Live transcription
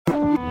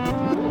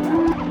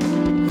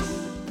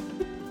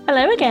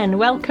Hello again.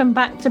 Welcome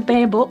back to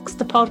Bear Books,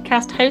 the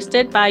podcast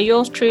hosted by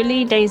yours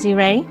truly, Daisy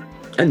Ray.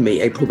 And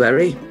me, April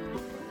Berry.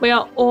 We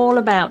are all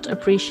about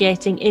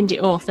appreciating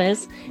indie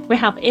authors. We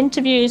have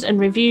interviews and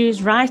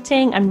reviews,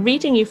 writing and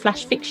reading you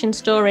flash fiction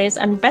stories,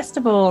 and best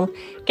of all,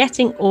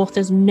 getting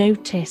authors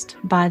noticed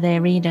by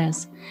their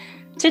readers.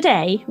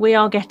 Today, we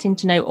are getting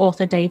to know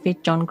author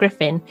David John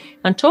Griffin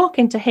and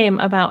talking to him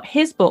about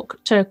his book,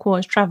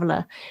 Turquoise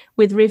Traveller,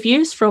 with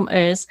reviews from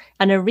us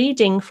and a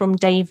reading from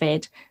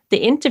David. The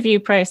interview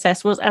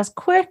process was as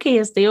quirky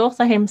as the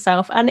author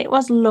himself, and it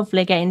was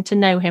lovely getting to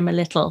know him a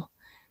little.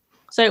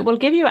 So we'll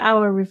give you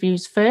our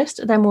reviews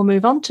first, then we'll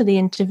move on to the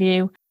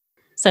interview.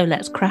 So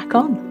let's crack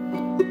on.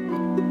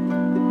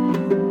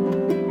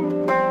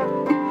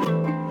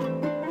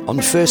 On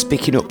first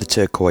picking up The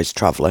Turquoise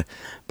Traveller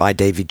by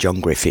David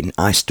John Griffin,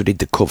 I studied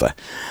the cover,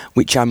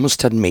 which I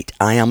must admit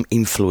I am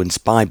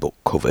influenced by book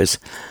covers,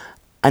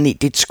 and it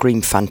did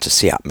scream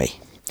fantasy at me.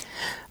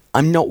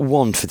 I'm not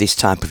one for this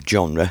type of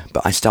genre,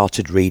 but I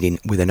started reading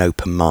with an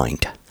open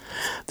mind.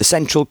 The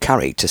central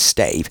character,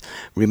 Stave,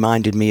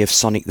 reminded me of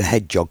Sonic the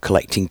Hedgehog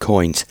collecting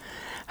coins.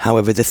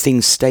 However, the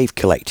things Stave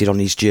collected on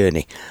his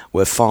journey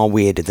were far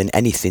weirder than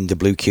anything the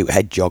Blue Cute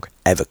Hedgehog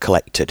ever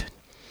collected.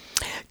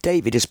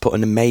 David has put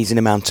an amazing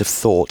amount of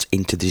thought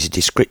into these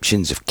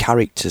descriptions of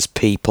characters,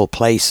 people,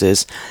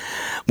 places,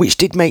 which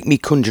did make me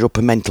conjure up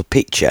a mental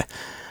picture,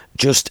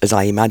 just as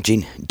I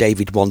imagine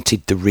David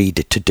wanted the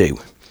reader to do.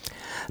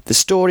 The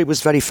story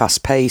was very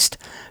fast-paced,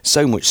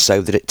 so much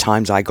so that at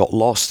times I got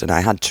lost and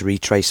I had to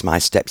retrace my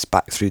steps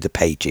back through the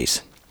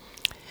pages.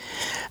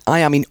 I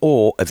am in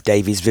awe of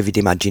David's vivid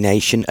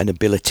imagination and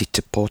ability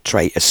to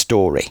portray a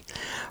story.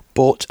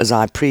 But, as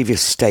I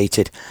previously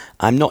stated,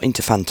 I'm not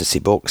into fantasy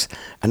books,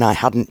 and I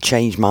hadn't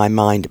changed my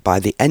mind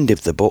by the end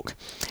of the book.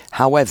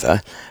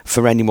 However,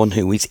 for anyone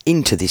who is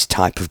into this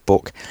type of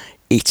book,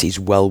 it is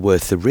well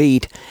worth the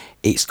read.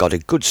 It's got a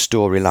good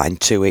storyline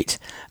to it,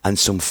 and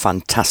some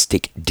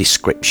fantastic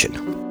description.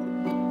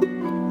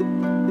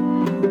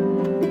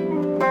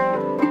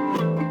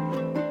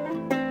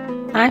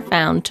 I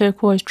found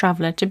Turquoise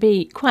Traveller to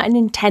be quite an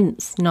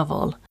intense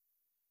novel.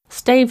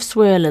 Stave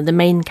Swirler, the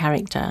main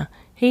character,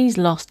 he's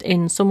lost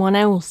in someone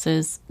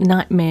else's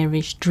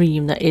nightmarish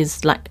dream that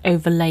is like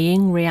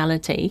overlaying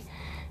reality,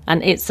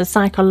 and it's a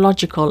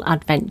psychological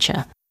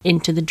adventure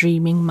into the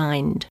dreaming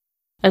mind.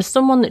 As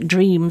someone that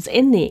dreams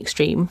in the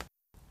extreme,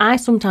 I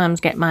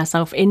sometimes get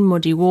myself in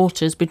muddy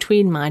waters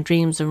between my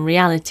dreams and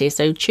reality,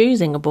 so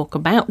choosing a book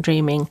about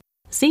dreaming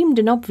seemed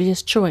an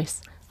obvious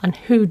choice, and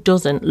who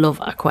doesn't love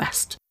a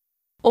quest?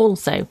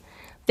 Also,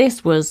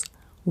 this was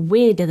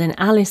weirder than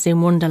Alice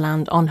in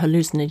Wonderland on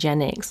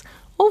hallucinogenics.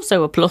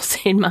 Also a plus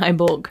in my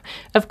book.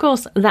 Of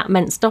course, that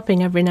meant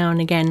stopping every now and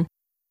again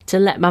to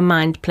let my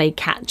mind play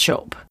catch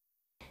up.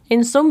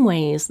 In some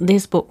ways,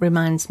 this book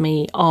reminds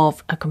me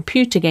of a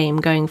computer game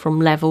going from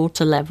level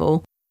to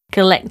level,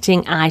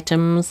 collecting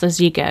items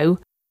as you go,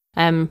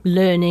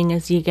 learning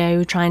as you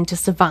go, trying to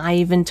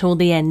survive until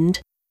the end,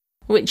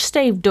 which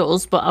Stave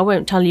does, but I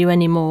won't tell you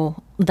any more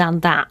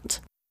than that.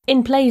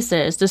 In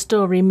places, the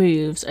story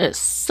moves at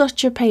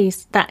such a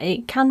pace that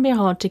it can be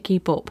hard to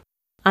keep up.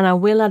 And I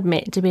will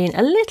admit to being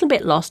a little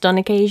bit lost on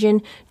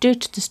occasion due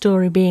to the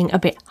story being a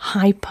bit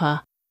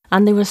hyper,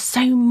 and there was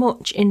so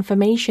much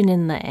information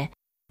in there.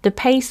 The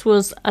pace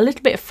was a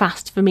little bit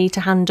fast for me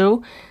to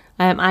handle.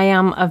 I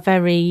am a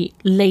very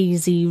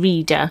lazy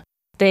reader.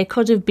 There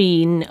could have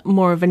been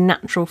more of a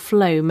natural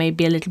flow,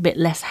 maybe a little bit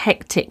less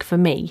hectic for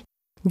me.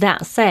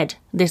 That said,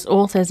 this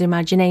author's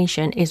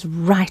imagination is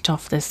right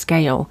off the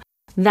scale.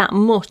 That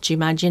much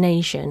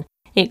imagination.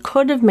 It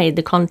could have made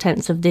the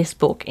contents of this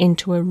book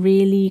into a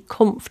really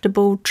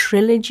comfortable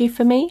trilogy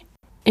for me.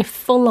 If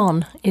full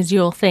on is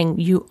your thing,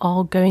 you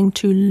are going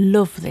to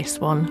love this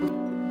one.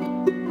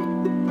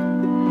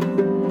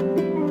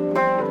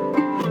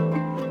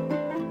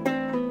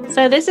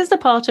 So this is the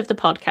part of the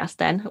podcast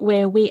then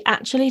where we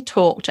actually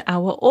talk to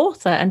our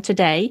author, and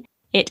today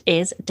it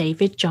is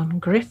David John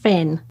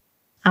Griffin.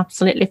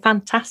 Absolutely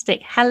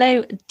fantastic.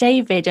 Hello,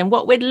 David, and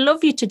what we'd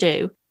love you to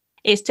do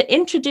is to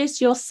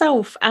introduce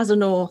yourself as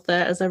an author,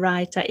 as a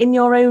writer, in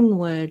your own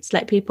words.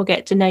 Let people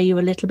get to know you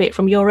a little bit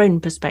from your own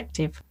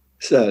perspective.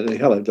 Certainly.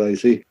 Hello,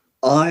 Daisy.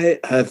 I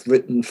have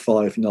written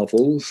 5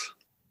 novels,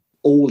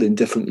 all in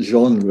different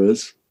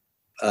genres,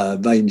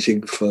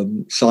 ranging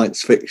from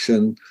science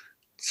fiction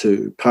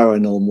to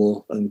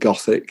paranormal and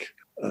gothic,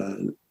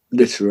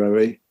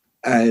 literary.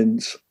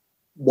 And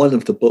one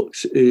of the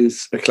books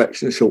is a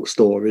collection of short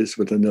stories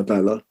with a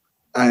novella.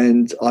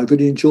 And I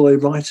really enjoy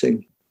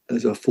writing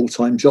as a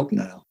full-time job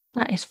now.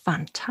 That is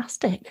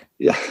fantastic.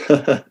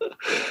 Yeah.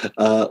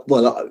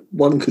 Well,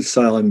 one could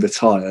say I'm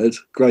retired,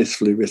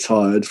 gracefully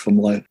retired from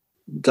my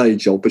day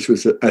job, which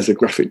was as a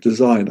graphic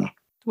designer.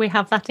 We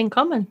have that in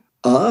common.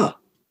 Ah,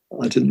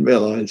 I didn't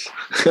realise.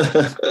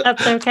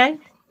 That's okay.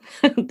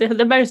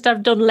 The most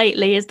I've done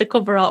lately is the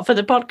cover art for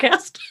the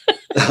podcast.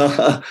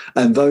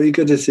 And very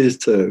good it is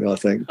too, I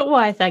think.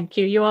 Why, thank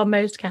you. You are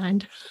most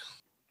kind.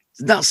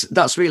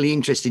 That's really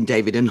interesting,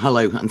 David, and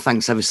hello, and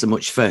thanks ever so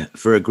much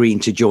for agreeing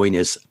to join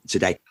us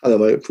today.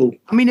 Hello, April.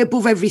 I mean,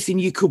 above everything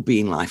you could be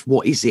in life,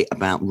 what is it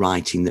about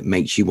writing that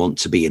makes you want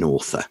to be an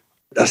author?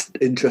 That's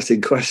an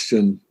interesting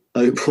question,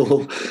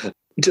 April.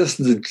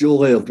 Just the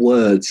joy of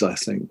words, I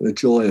think, the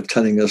joy of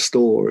telling a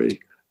story,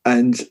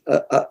 and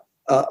a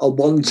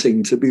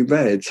wanting to be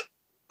read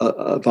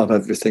above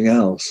everything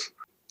else.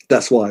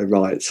 That's why I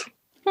write.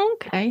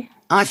 Okay.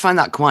 I find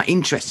that quite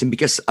interesting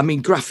because, I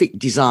mean, graphic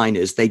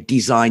designers, they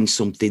design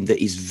something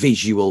that is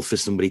visual for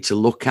somebody to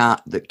look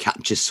at, that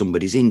captures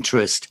somebody's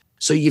interest.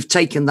 So you've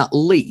taken that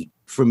leap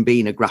from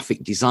being a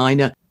graphic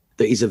designer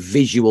that is a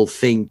visual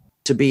thing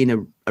to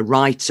being a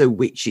writer,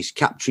 which is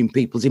capturing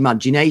people's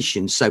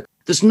imagination. So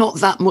there's not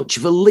that much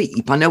of a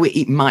leap. I know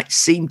it might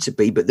seem to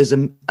be, but there's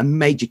a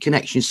major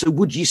connection. So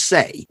would you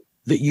say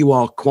that you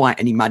are quite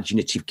an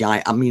imaginative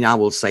guy? I mean, I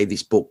will say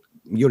this book,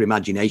 your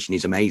imagination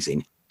is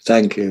amazing.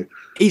 Thank you.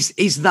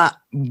 Is that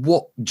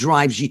what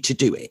drives you to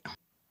do it?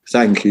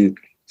 Thank you.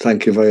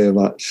 Thank you very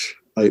much,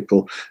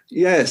 April.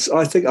 Yes,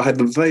 I think I have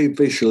a very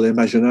visual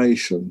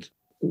imagination.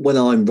 When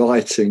I'm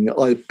writing,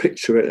 I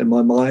picture it in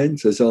my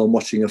mind as though I'm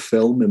watching a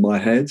film in my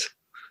head.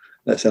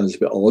 That sounds a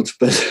bit odd,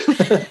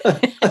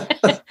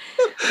 but...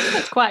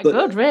 That's quite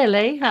good,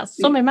 really. That's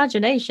some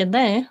imagination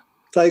there.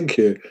 Thank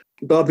you.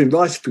 But I've been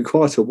writing for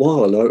quite a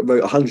while. I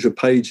wrote a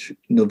 100-page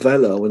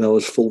novella when I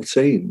was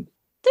 14.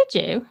 Did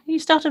you? You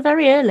started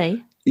very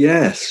early.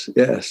 Yes.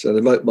 And I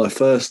wrote my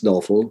first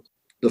novel,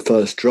 the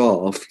first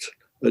draft,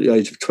 at the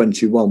age of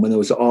 21 when I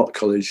was at art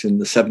college in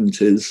the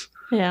 70s.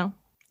 Yeah.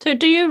 So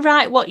do you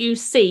write what you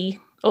see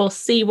or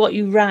see what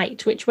you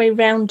write? Which way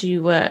round do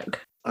you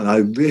work? And I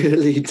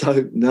really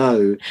don't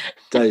know,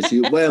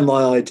 Daisy, where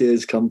my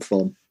ideas come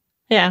from.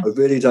 Yeah. I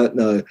really don't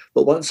know.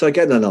 But once I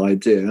get an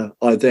idea,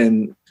 I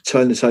then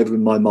turn it over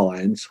in my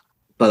mind.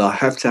 But I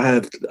have to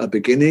have a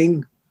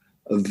beginning,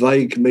 a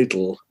vague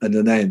middle, and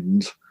an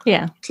end.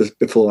 Yeah. Just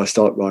before I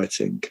start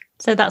writing.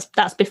 So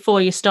that's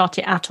before you start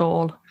it at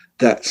all.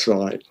 That's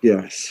right,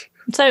 yes.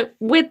 So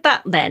with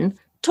that then,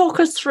 talk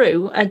us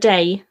through a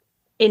day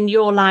in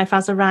your life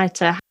as a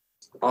writer.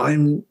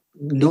 I'm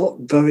not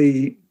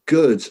very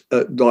good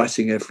at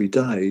writing every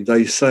day.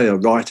 They say a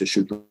writer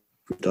should write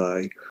every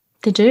day.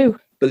 They do.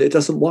 But it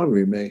doesn't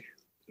worry me,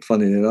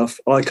 funny enough.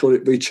 I call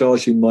it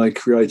recharging my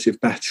creative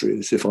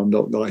batteries if I'm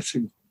not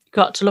writing.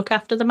 Got to look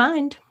after the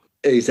mind.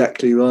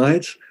 Exactly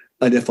right.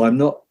 And if I'm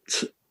not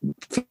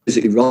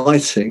physically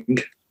writing,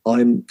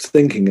 I'm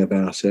thinking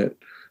about it.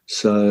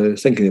 So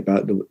thinking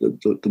about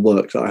the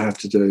work that I have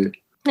to do.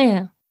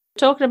 Yeah.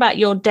 Talking about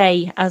your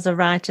day as a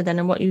writer then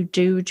and what you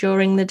do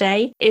during the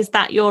day, is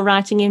that your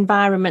writing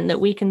environment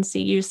that we can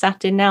see you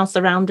sat in now,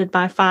 surrounded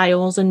by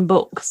files and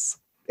books?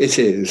 It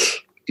is,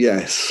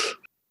 yes.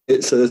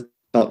 It's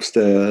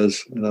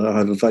upstairs, and I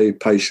have a very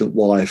patient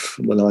wife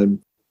when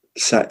I'm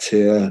sat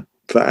here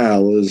for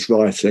hours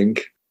writing,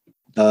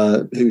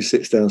 who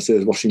sits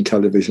downstairs watching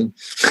television.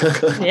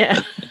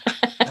 Yeah.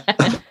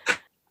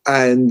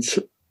 And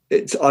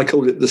I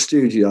call it the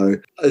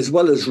studio. As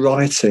well as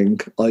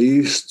writing, I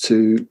used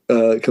to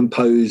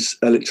compose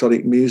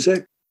electronic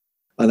music,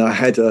 and I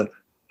had a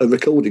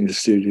recording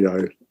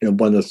studio in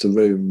one of the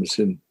rooms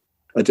in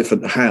a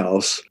different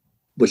house,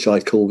 which I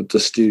called the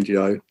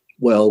studio,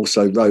 where I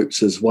also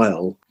wrote as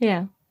well.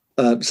 Yeah.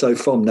 So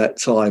from that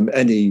time,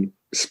 any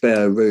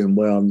spare room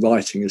where I'm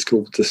writing is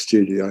called the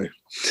studio.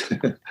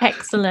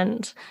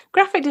 Excellent.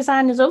 Graphic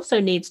designers also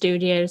need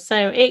studios,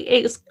 so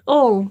it's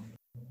all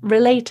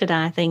related,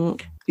 I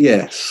think.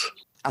 Yes.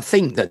 I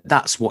think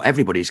that's what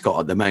everybody's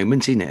got at the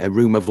moment, isn't it? A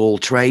room of all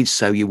trades.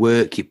 So you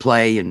work, you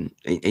play, and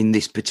in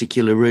this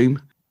particular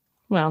room.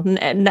 Well,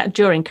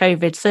 during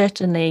COVID,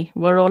 certainly,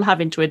 we're all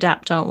having to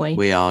adapt, aren't we?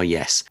 We are,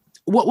 yes.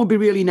 What would be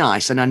really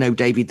nice, and I know,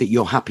 David, that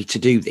you're happy to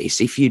do this,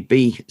 if you'd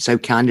be so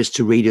kind as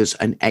to read us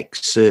an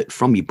excerpt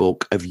from your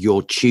book of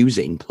your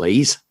choosing,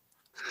 please.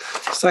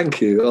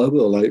 Thank you. I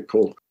will,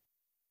 April.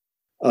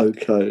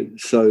 Okay,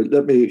 so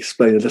let me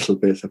explain a little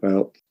bit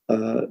about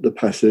the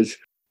passage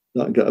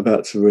that I'm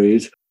about to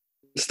read.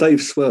 Stave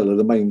Swirler,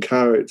 the main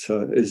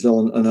character, is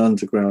on an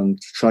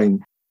underground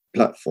train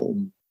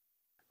platform,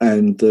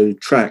 and the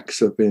tracks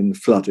have been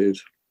flooded,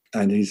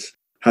 and he's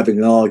having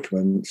an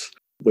argument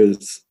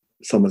with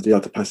some of the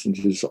other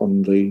passengers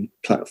on the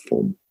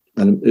platform.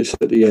 And it's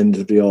at the end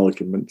of the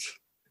argument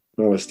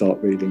where I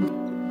start reading.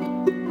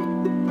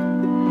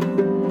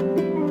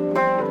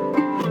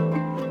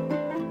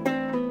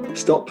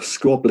 "Stop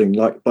squabbling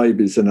like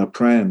babies in a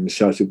pram,"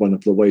 shouted one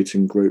of the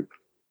waiting group.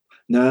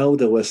 Now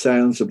there were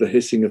sounds of the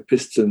hissing of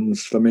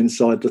pistons from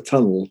inside the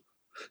tunnel,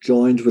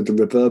 joined with the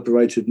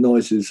reverberated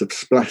noises of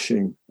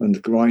splashing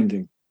and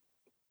grinding.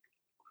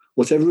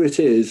 "Whatever it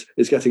is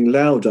getting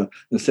louder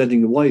and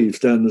sending waves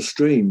down the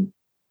stream,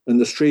 and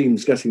the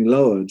stream's getting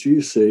lower. Do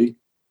you see?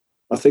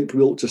 I think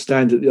we ought to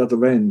stand at the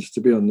other end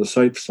to be on the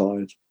safe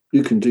side.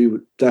 You can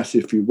do that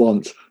if you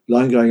want, but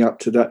I'm going up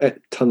to that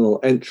tunnel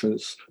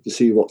entrance to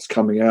see what's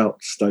coming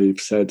out," Stave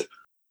said,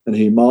 and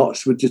he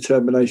marched with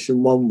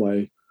determination one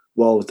way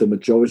while the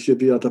majority of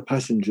the other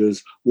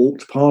passengers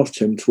walked past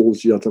him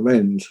towards the other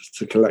end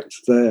to collect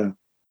there.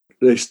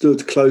 They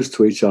stood close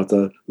to each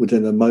other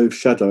within a mauve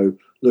shadow,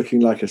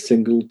 looking like a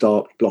single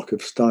dark block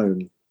of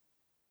stone.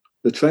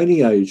 The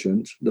trainee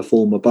agent, the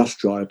former bus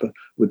driver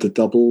with the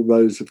double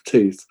rows of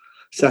teeth,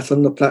 sat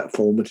on the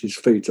platform with his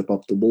feet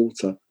above the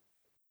water.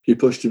 He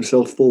pushed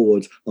himself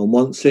forward and,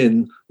 once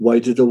in,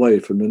 waded away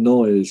from the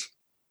noise.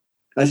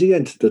 As he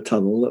entered the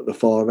tunnel at the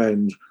far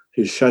end,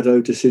 his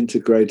shadow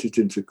disintegrated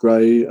into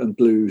grey and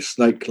blue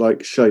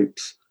snake-like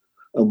shapes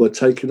and were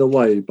taken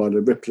away by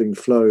the rippling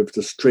flow of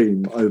the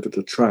stream over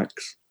the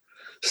tracks.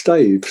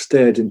 Stave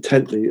stared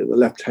intently at the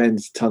left-hand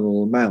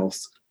tunnel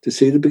mouth to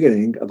see the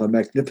beginning of a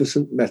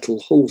magnificent metal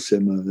horse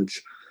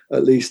emerge,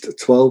 at least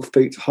 12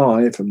 feet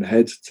high from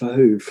head to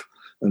hoof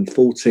and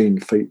 14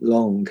 feet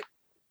long.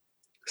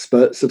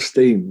 Spurts of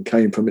steam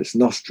came from its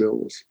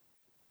nostrils.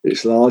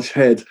 Its large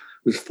head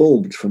was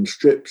formed from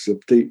strips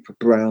of deep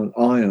brown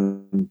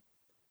iron.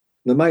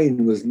 The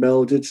mane was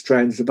melded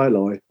strands of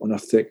alloy on a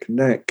thick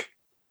neck.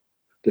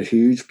 The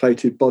huge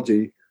plated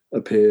body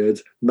appeared,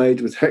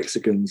 made with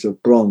hexagons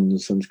of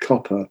bronze and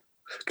copper,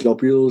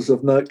 globules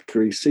of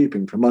mercury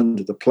seeping from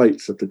under the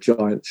plates of the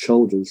giant's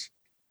shoulders.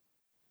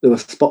 There were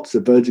spots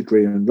of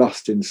verdigris and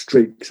rust in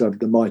streaks over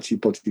the mighty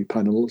body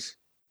panels.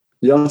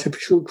 The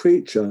artificial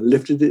creature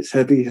lifted its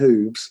heavy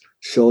hooves,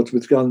 shod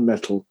with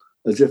gunmetal,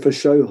 as if a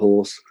show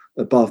horse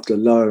above the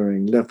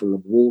lowering level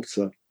of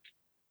water.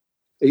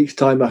 Each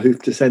time a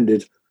hoof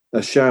descended,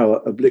 a shower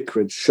of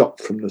liquid shot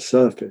from the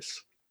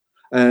surface.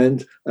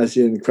 And as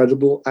the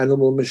incredible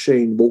animal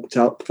machine walked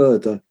out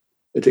further,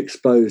 it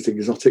exposed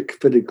exotic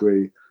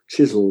filigree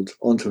chiselled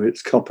onto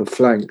its copper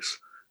flanks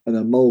and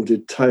a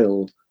moulded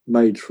tail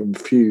made from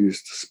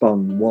fused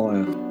spun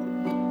wire.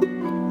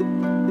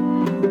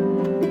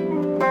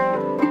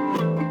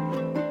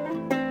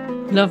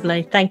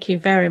 Lovely. Thank you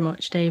very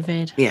much,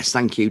 David. Yes,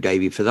 thank you,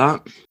 David, for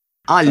that.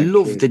 I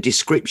love the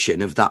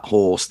description of that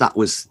horse. That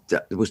was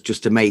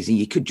just amazing.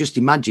 You could just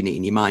imagine it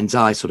in your mind's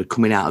eye, sort of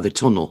coming out of the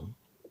tunnel.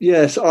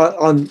 Yes,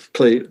 I'm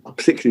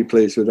particularly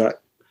pleased with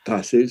that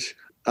passage.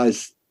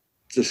 As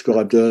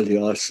described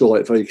earlier, I saw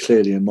it very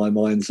clearly in my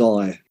mind's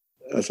eye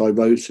as I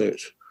wrote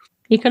it.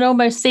 You can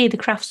almost see the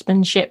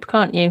craftsmanship,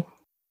 can't you?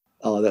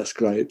 Oh, that's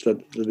great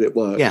that it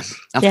works. Yeah,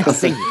 I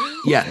think,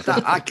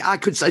 I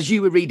could, as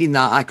you were reading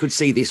that, I could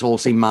see this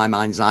horse in my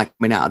mind's eye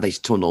coming out of this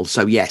tunnel.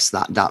 So yes,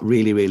 that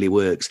really, really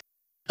works.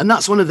 And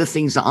that's one of the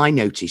things that I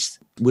noticed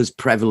was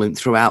prevalent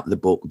throughout the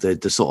book,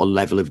 the sort of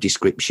level of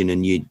description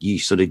and you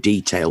sort of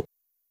detail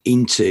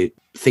into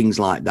things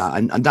like that.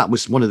 And that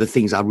was one of the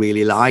things I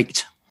really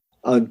liked.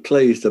 I'm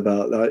pleased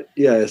about that.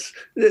 Yes,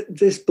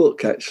 this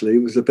book actually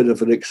was a bit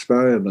of an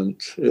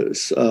experiment. It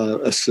was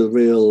a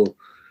surreal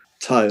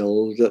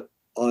tale that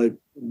I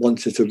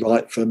wanted to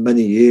write for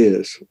many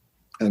years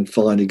and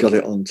finally got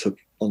it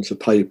onto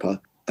paper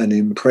and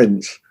in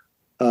print.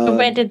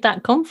 Where did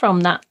that come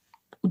from,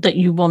 that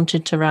you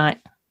wanted to write?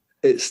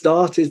 It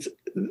started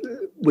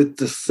with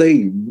the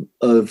theme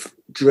of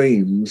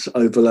dreams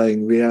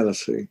overlaying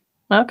reality.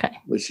 Okay.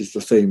 Which is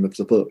the theme of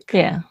the book.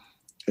 Yeah.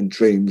 And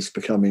dreams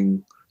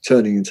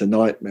turning into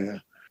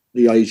nightmare.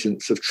 The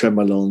agents of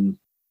Tremolon,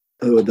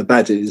 who are the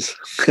baddies.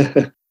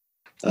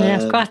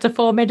 Yes, quite a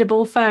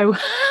formidable foe.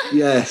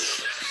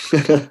 Yes.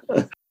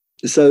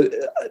 So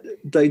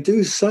they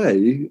do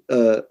say,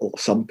 or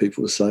some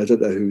people say, I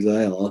don't know who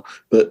they are,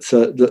 but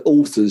that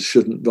authors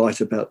shouldn't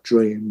write about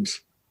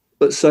dreams.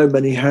 But so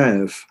many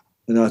have.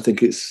 And I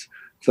think it's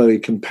a very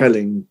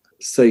compelling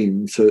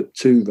theme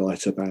to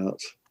write about.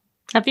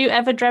 Have you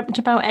ever dreamt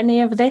about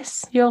any of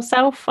this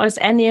yourself? Or is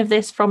any of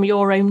this from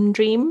your own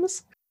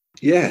dreams?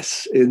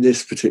 Yes, in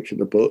this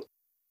particular book.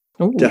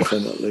 Ooh.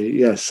 Definitely,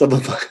 yes. Some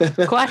of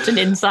my... Quite an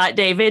insight,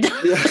 David.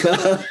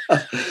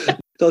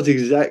 Not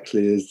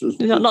exactly as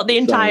not the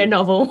entire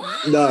novel.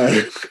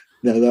 No,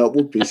 that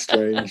would be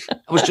strange.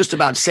 I was just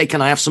about to say,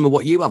 can I have some of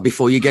what you have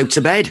before you go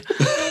to bed?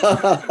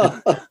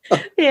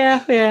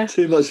 Yeah.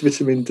 Too much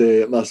vitamin D,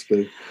 it must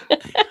be.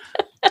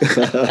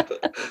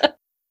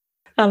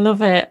 I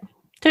love it.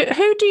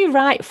 Who do you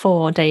write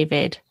for,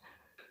 David?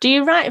 Do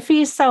you write for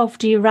yourself?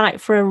 Do you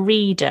write for a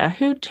reader?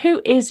 Who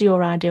is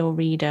your ideal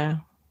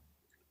reader?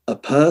 A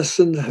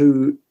person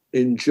who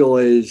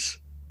enjoys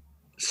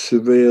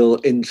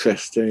surreal,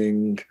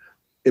 interesting,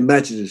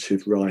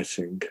 imaginative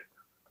writing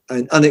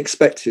and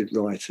unexpected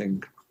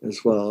writing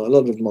as well. A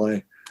lot of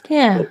my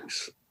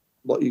books,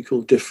 what you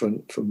call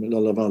different from a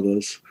lot of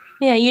others.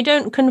 Yeah, you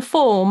don't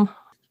conform.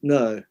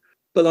 No,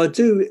 but I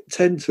do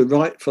tend to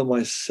write for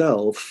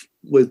myself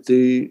with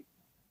the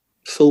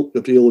thought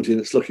of the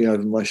audience looking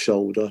over my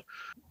shoulder,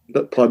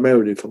 but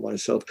primarily for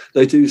myself.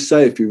 They do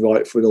say if you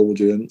write for an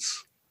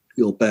audience,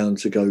 you're bound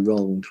to go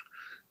wrong.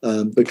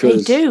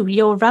 Because they do,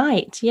 you're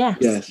right,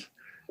 yes.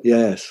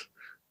 Yes.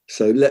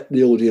 So let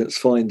the audience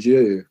find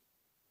you.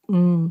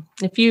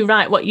 If you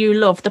write what you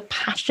love, the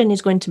passion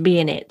is going to be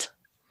in it.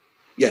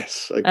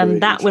 Yes, agreed.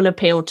 And that will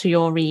appeal to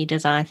your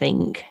readers, I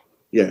think.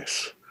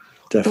 Yes,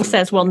 definitely.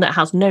 Says one that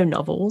has no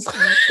novels.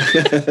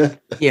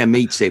 Yeah,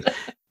 me too.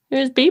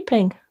 Who's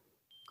beeping?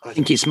 I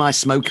think it's my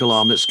smoke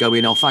alarm that's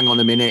going off. Hang on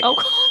a minute. Oh,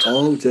 God.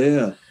 Oh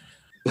dear.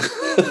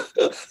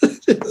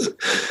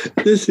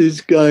 This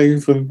is going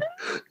from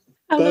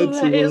I bad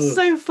love to it. It's worse.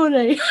 so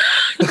funny.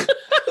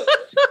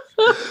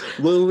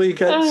 Will we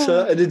get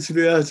an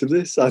interview out of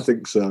this? I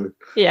think so.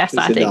 Yes,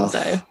 It's I think enough.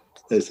 so.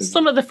 It's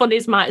Some of the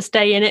funnies might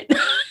stay in it.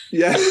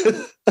 Yeah.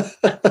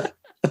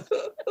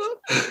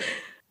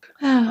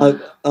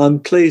 I'm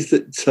pleased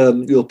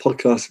that your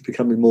podcast is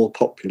becoming more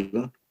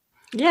popular.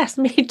 Yes,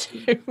 me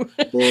too.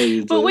 More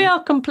you But do. we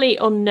are complete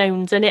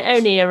unknowns, and it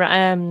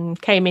only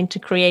came into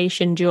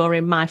creation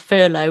during my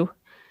furlough.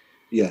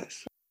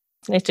 Yes.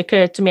 It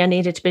occurred to me I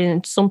needed to be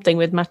doing something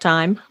with my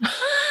time.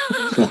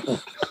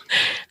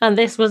 And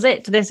this was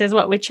it. This is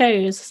what we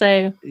chose.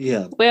 So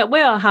Yeah. we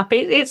are happy.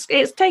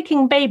 It's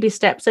taking baby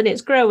steps, and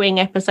it's growing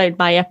episode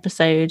by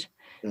episode.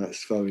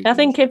 That's very I good.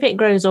 think if it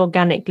grows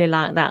organically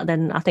like that,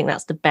 then I think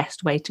that's the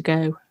best way to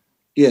go.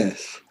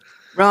 Yes.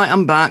 Right,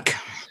 I'm back.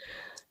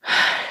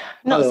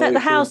 Not Hello, set the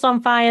April. house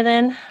on fire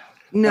then.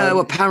 No,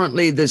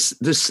 apparently there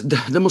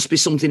must be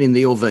something in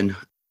the oven,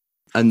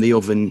 and the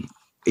oven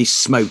is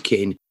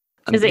smoking.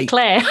 And Is it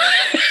Claire?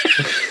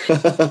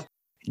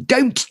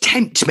 Don't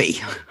tempt me.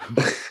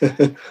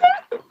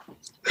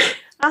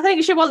 I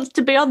think she wants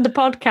to be on the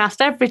podcast.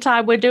 Every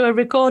time we do a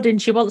recording,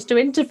 she wants to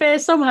interfere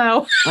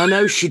somehow. I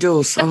know she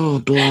does. Oh,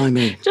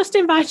 blimey. Just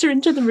invite her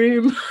into the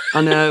room.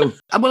 I know.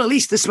 Well, at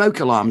least the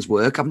smoke alarms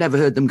work. I've never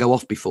heard them go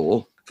off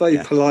before. Very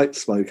polite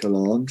smoke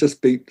alarm.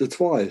 Just beeped her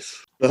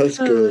twice. That's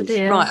Oh, good.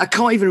 dear. Right, I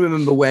can't even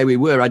remember where we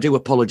were. I do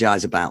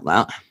apologise about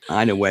that.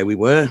 I know where we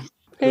were.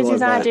 Who's Who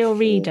his I write ideal for.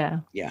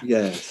 reader?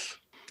 Yes.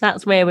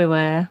 That's where we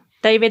were.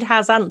 David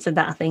has answered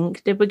that, I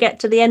think. Did we get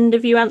to the end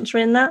of you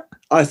answering that?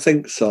 I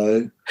think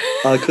so.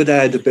 I could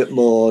add a bit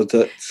more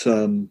that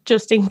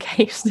Just in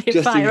case the Just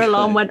in fire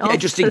alarm case. went off. Yeah,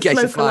 just in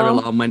case the smoke fire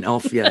alarm went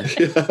off, yeah.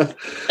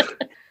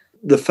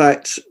 the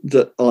fact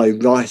that I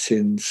write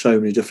in so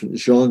many different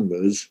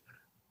genres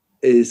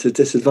is a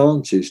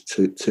disadvantage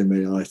to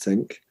me, I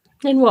think.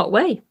 In what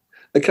way?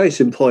 A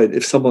case in point,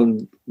 if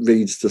someone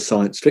reads the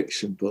science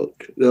fiction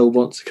book, they'll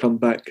want to come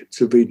back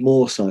to read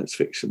more science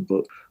fiction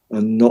book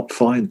and not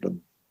find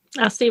them.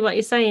 I see what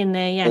you're saying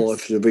there, yes. Or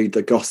if they read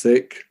the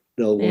Gothic,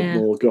 they'll want Yeah.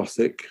 more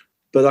Gothic.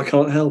 But I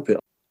can't help it.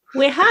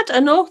 We had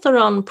an author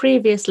on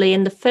previously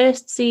in the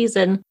first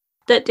season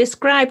that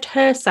described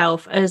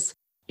herself as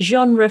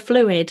genre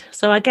fluid.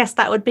 So I guess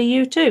that would be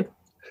you too.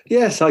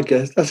 Yes, I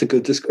guess that's a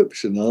good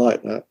description. I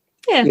like that.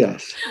 Yeah.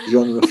 Yes,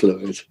 genre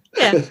fluid.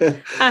 Yeah.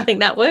 I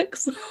think that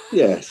works.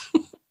 Yes.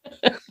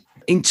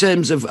 In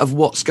terms of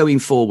what's going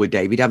forward,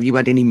 David, have you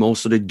had any more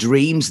sort of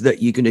dreams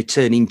that you're going to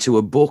turn into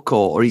a book,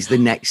 or is the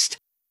next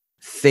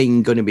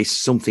thing going to be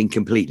something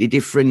completely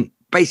different?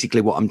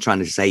 Basically, what I'm trying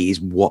to say is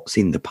what's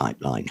in the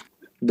pipeline.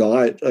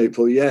 Right,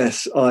 April.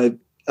 Yes, I'm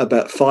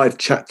about 5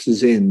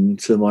 chapters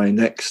into my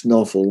next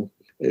novel.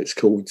 It's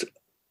called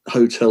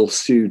Hotel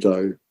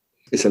Pseudo.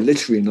 It's a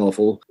literary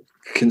novel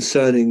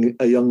concerning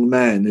a young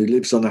man who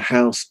lives on a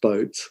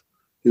houseboat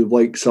who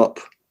wakes up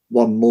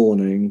one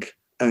morning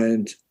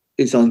and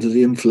is under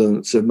the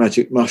influence of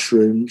magic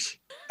mushrooms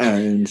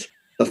and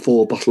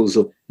 4 bottles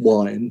of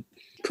wine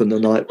from the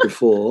night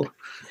before.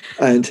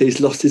 And he's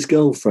lost his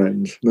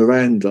girlfriend,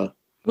 Miranda.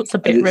 That's a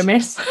bit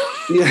remiss.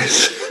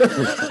 Yes.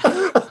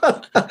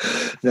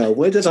 Now,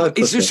 where did I put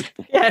It's it? just,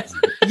 Yes.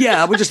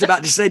 yeah, I was just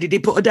about to say, did he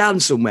put her down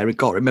somewhere and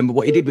can't remember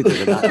what he did with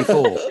her the night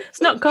before?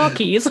 It's not car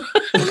keys.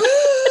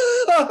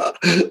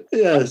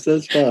 Yes,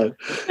 that's fine.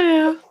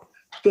 Yeah.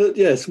 But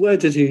yes, where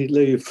did he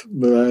leave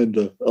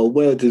Miranda? Or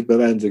where did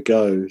Miranda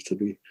go, to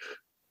be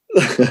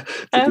to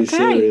be Okay.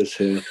 serious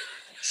here?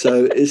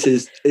 So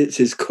it's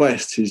his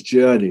quest, his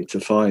journey to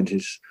find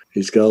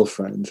his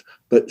girlfriend,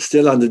 but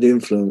still under the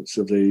influence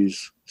of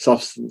these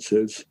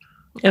substances.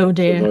 Oh A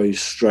dear. very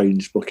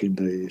strange book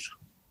indeed.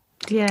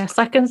 Yes,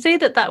 I can see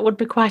that would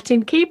be quite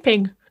in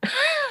keeping.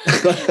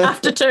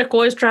 After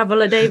Turquoise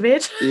Traveller,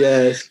 David.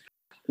 Yes,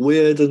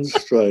 weird and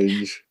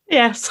strange.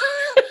 Yes,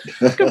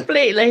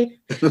 completely.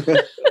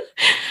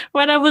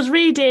 When I was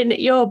reading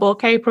your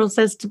book, April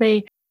says to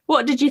me,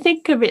 "What did you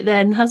think of it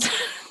then?" I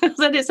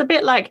said, "It's a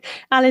bit like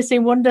Alice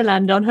in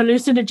Wonderland on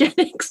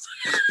hallucinogenics."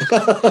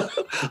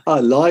 I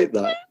like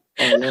that.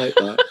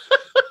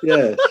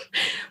 Yes.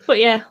 But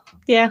yeah,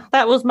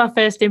 that was my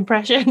first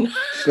impression.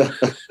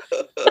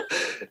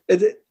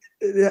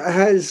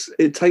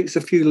 It takes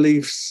a few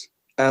leaves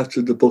out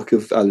of the book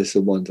of Alice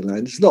in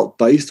Wonderland. It's not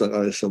based on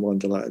Alice in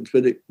Wonderland,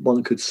 but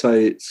one could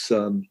say it's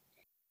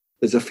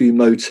there's a few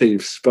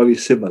motifs very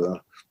similar.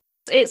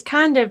 It's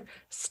kind of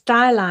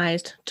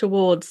stylized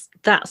towards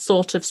that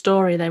sort of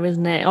story, though,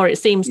 isn't it? Or it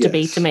seems to be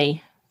Yes. to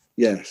me.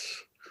 Yes.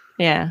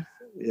 Yeah.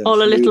 Yes.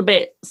 All a little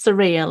bit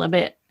surreal, a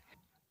bit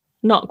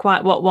not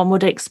quite what one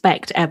would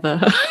expect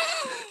ever.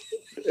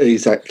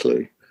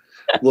 Exactly.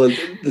 Well,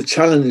 the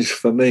challenge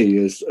for me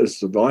as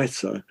the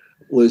writer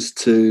was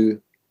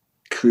to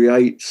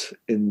create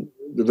in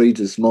the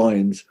reader's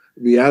mind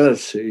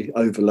reality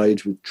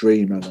overlaid with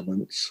dream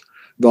elements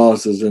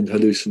rather than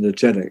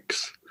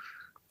hallucinogenics.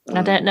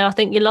 I don't know. I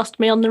think you lost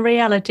me on the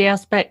reality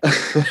aspect.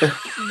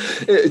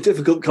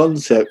 Difficult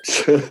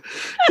concept.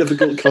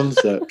 Difficult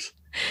concept.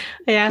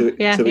 Yeah.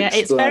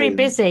 It's very explain.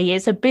 busy.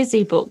 It's a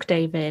busy book,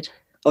 David.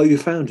 Oh, you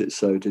found it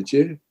so, did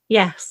you?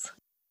 Yes.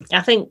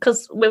 I think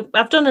because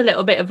I've done a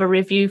little bit of a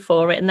review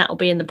for it, and that'll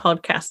be in the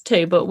podcast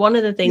too. But one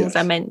of the things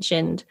I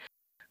mentioned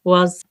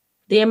was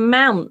the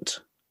amount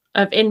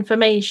of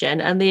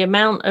information and the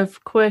amount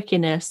of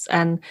quirkiness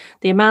and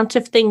the amount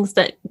of things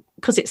that,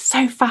 because it's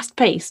so fast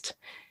paced,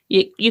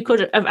 you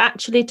could have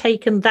actually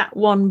taken that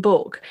one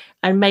book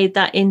and made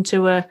that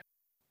into a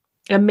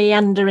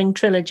meandering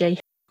trilogy.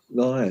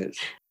 Right.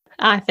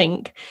 I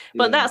think.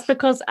 But that's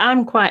because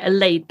I'm quite a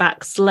laid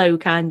back, slow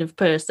kind of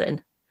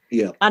person.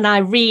 Yeah. And I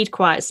read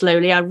quite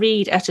slowly. I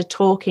read at a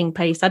talking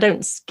pace. I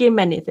don't skim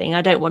anything.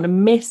 I don't want to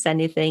miss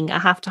anything. I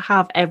have to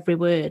have every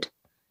word.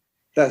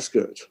 That's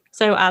good.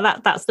 So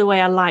that's the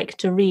way I like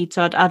to read.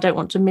 So I don't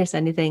want to miss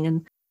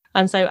anything.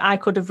 And so I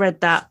could have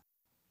read that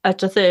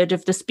at a third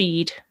of the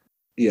speed.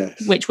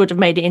 Yes. Which would have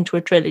made it into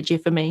a trilogy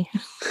for me.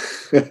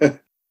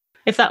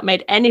 If that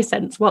made any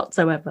sense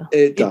whatsoever.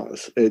 It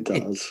does. It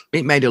does.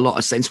 It made a lot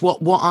of sense. What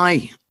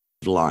I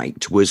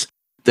liked was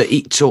that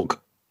it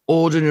took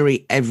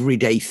ordinary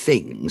everyday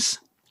things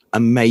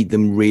and made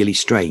them really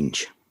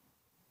strange.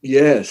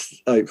 Yes,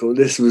 April.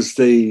 This was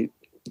the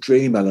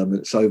dream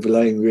elements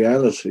overlaying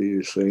reality,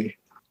 you see.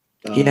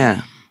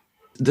 Yeah.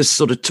 There's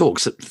sort of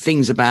talks,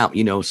 things about,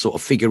 sort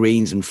of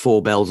figurines and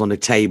 4 bells on a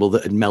table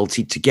that had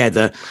melted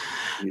together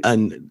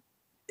and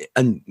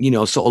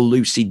sort of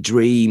lucid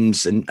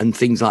dreams and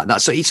things like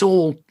that. So it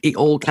all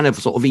kind of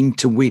sort of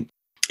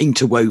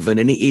interwoven,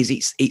 and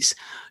it's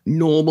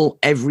normal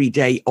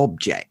everyday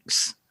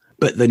objects,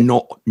 but they're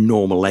not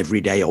normal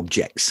everyday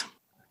objects.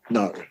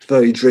 No,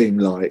 very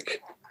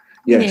dreamlike.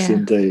 Yes,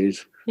 indeed.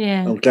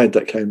 Yeah. I'm glad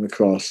that came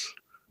across.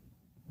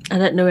 I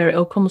don't know where it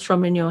all comes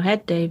from in your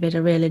head, David. I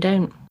really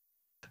don't.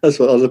 That's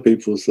what other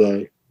people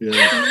say.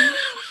 Yeah.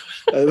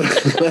 I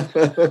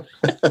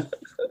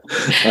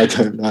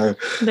don't know.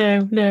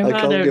 No, I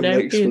can't give an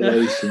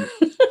explanation.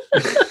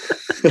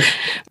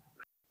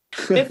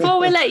 Before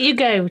we let you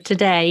go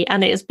today,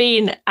 and it's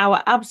been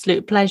our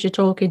absolute pleasure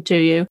talking to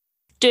you,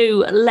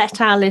 do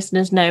let our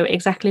listeners know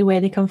exactly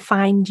where they can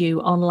find you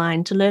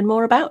online to learn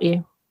more about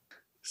you.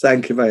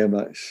 Thank you very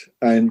much.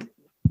 And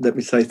let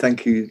me say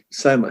thank you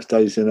so much,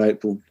 Daisy and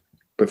April,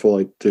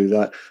 before I do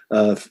that,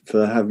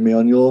 for having me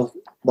on your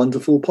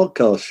wonderful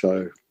podcast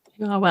show.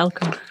 You are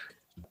welcome.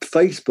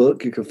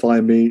 Facebook, you can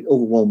find me,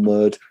 all one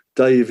word,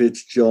 David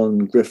John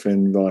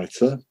Griffin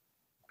Writer.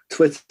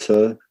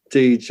 Twitter,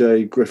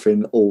 DJ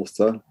Griffin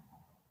Author.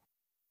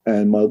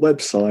 And my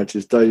website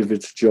is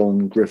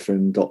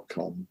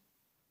davidjohngriffin.com.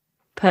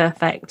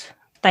 Perfect.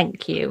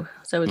 Thank you.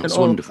 So we can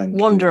all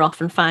wander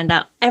off and find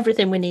out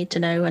everything we need to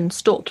know and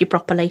stalk you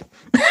properly.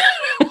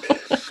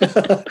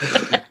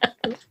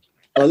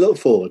 I look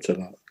forward to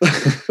that.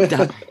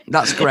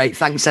 That's great.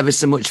 Thanks ever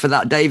so much for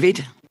that,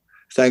 David.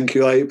 Thank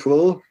you,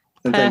 April.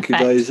 And Thank you,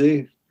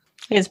 Daisy.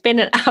 It's been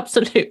an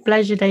absolute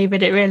pleasure,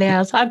 David. It really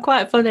has. I'm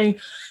quite funny.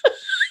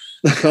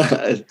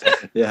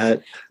 Yeah,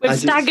 we've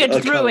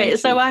staggered through it,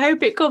 so I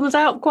hope it comes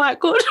out quite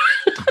good.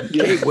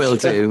 Yeah. It will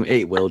do.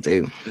 It will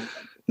do.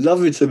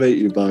 Lovely to meet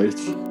you both.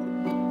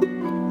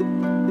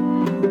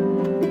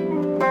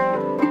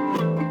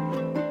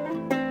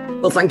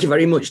 Well, thank you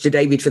very much to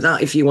David for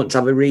that. If you want to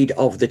have a read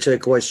of The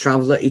Turquoise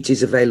Traveller, it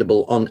is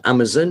available on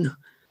Amazon.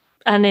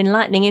 An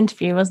enlightening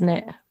interview, wasn't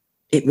it?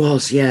 It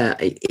was, yeah.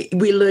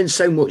 We learn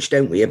so much,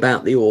 don't we,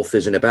 about the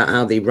authors and about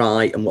how they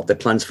write and what their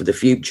plans for the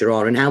future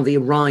are and how they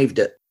arrived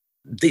at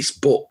this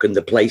book and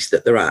the place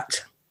that they're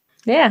at.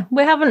 Yeah,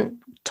 we haven't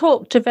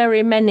talked to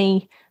very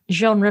many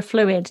genre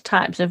fluid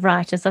types of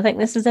writers. I think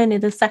this is only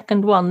the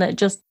second one that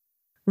just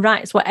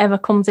writes whatever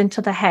comes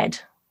into the head,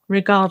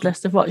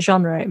 regardless of what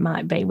genre it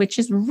might be, which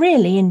is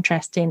really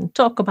interesting.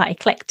 Talk about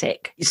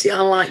eclectic. You see,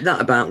 I like that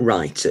about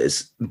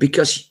writers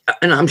because,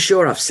 and I'm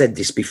sure I've said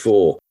this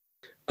before,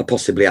 I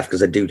possibly have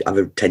because I do have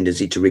a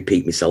tendency to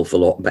repeat myself a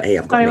lot, but hey,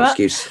 I've got no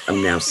excuse.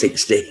 I'm now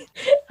 60.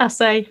 I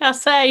say.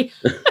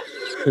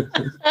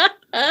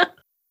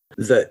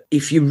 That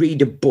if you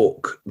read a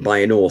book by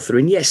an author,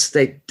 and yes,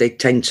 they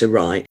tend to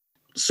write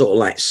sort of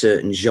like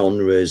certain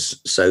genres.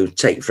 So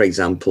take, for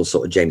example,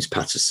 sort of James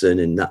Patterson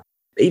and that,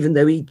 even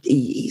though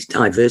he's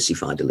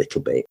diversified a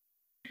little bit.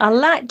 I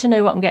like to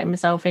know what I'm getting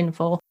myself in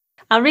for.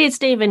 I read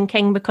Stephen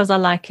King because I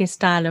like his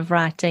style of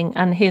writing,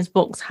 and his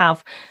books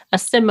have a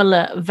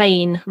similar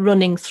vein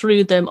running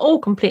through them, all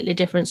completely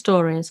different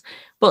stories,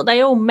 but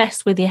they all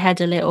mess with your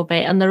head a little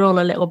bit and they're all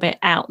a little bit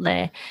out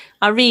there.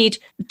 I read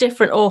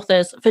different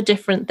authors for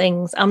different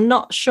things. I'm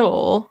not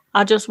sure.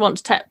 I just want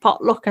to take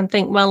potluck and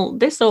think, well,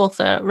 this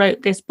author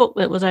wrote this book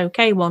that was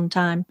okay one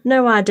time.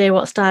 No idea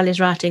what style he's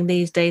writing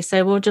these days,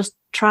 so we'll just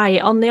try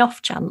it on the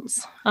off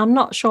chance. I'm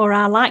not sure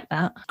I like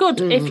that.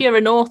 Good if you're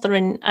an author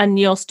and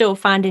you're still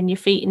finding your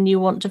feet and you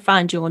want to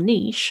find your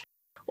niche,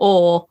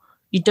 or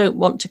you don't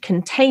want to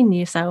contain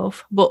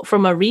yourself, but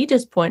from a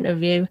reader's point of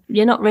view,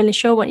 you're not really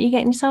sure what you're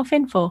getting yourself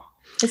in for.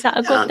 Is that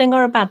a good thing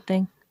or a bad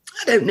thing?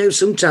 I don't know.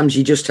 Sometimes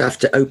you just have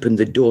to open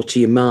the door to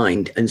your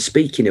mind. And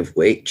speaking of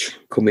which,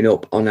 coming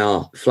up on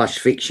our Flash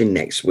Fiction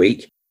next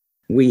week,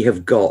 we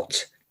have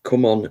got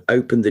Come On,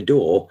 Open the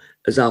Door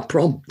as our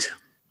prompt.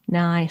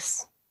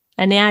 Nice.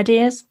 Any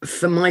ideas?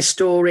 For my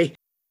story,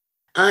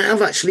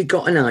 I've actually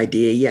got an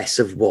idea, yes,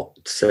 of what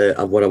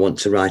I want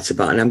to write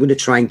about. And I'm going to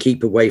try and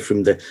keep away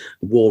from the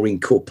warring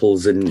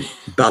couples and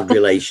bad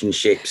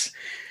relationships.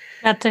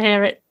 Glad to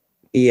hear it.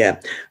 Yeah.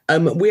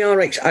 We are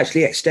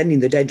actually extending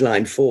the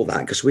deadline for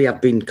that because we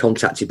have been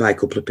contacted by a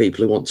couple of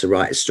people who want to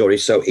write a story.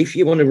 So if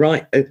you want to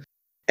write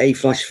a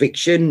flash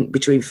fiction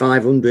between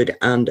 500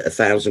 and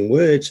 1,000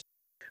 words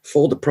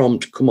for the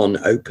prompt, Come On,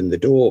 Open the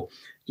Door,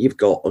 you've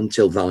got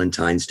until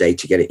Valentine's Day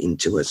to get it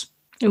into us.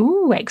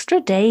 Ooh,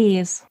 extra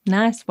days.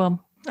 Nice one.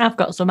 I've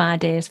got some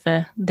ideas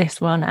for this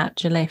one,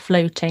 actually,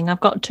 floating. I've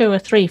got 2 or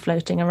 3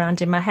 floating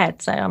around in my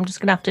head, so I'm just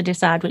going to have to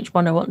decide which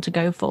one I want to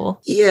go for.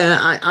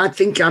 Yeah, I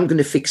think I'm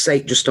going to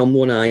fixate just on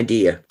one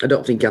idea. I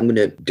don't think I'm going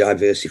to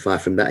diversify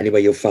from that.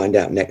 Anyway, you'll find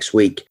out next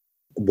week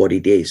what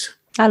it is.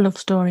 I love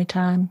story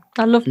time.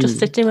 I love just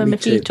sitting with my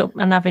feet up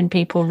and having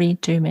people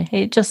read to me.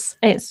 It's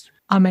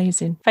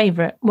amazing.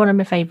 One of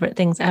my favourite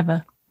things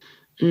ever.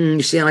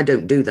 You see, I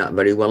don't do that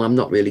very well. I'm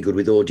not really good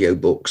with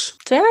audiobooks.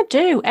 See, I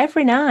do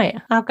every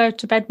night. I'll go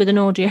to bed with an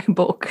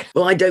audiobook.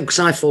 Well, I don't because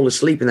I fall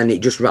asleep and then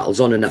it just rattles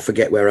on and I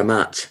forget where I'm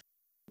at.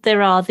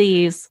 There are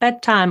these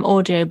bedtime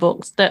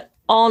audiobooks that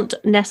aren't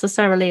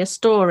necessarily a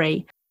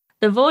story.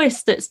 The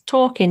voice that's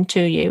talking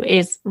to you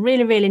is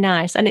really, really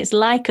nice. And it's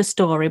like a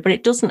story, but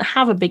it doesn't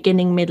have a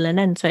beginning, middle and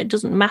end. So it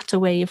doesn't matter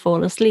where you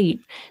fall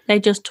asleep. They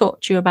just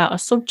talk to you about a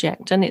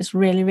subject and it's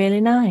really,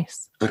 really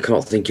nice. I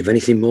can't think of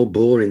anything more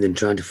boring than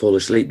trying to fall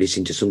asleep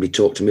listening to somebody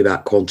talk to me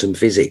about quantum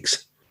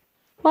physics.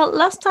 Well,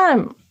 last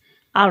time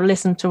I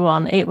listened to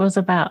one, it was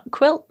about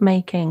quilt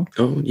making.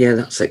 Oh, yeah,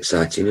 that's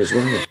exciting as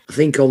well. I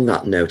think on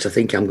that note, I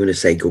think I'm going to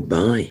say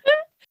goodbye.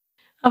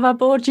 Have I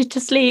bored you to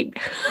sleep?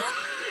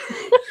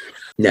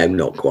 No,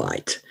 not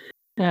quite.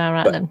 All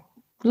right, then.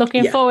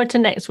 Looking forward to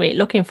next week.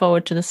 Looking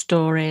forward to the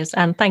stories.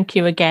 And thank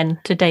you again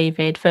to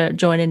David for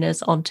joining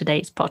us on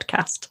today's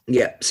podcast.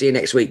 Yeah, see you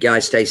next week,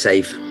 guys. Stay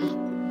safe.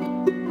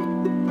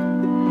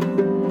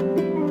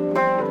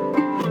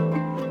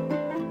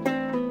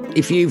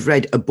 If you've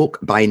read a book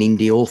by an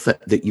indie author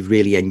that you've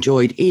really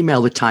enjoyed,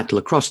 email the title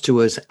across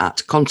to us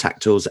at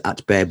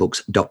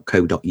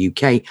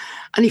contactus@bearbooks.co.uk.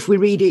 And if we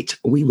read it,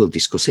 we will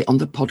discuss it on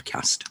the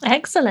podcast.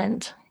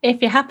 Excellent.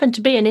 If you happen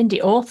to be an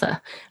indie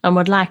author and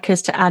would like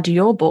us to add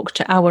your book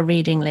to our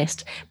reading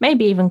list,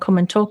 maybe even come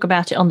and talk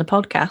about it on the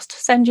podcast,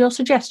 send your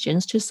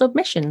suggestions to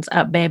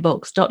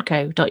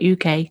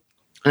submissions@bearbooks.co.uk.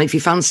 And if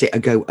you fancy a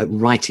go at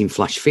writing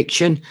flash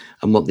fiction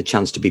and want the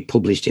chance to be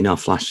published in our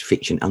flash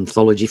fiction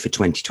anthology for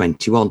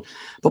 2021,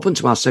 pop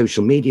onto our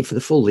social media for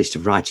the full list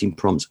of writing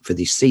prompts for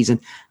this season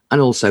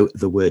and also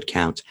the word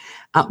count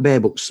at Bear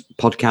Books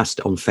Podcast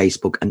on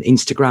Facebook and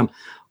Instagram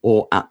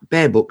or at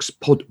Bear Books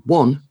Pod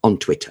 1 on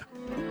Twitter.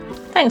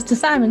 Thanks to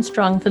Simon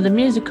Strong for the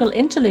musical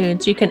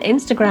interludes. You can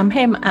Instagram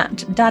him at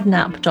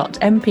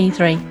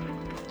dadnap.mp3.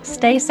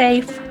 Stay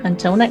safe.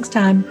 Until next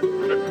time.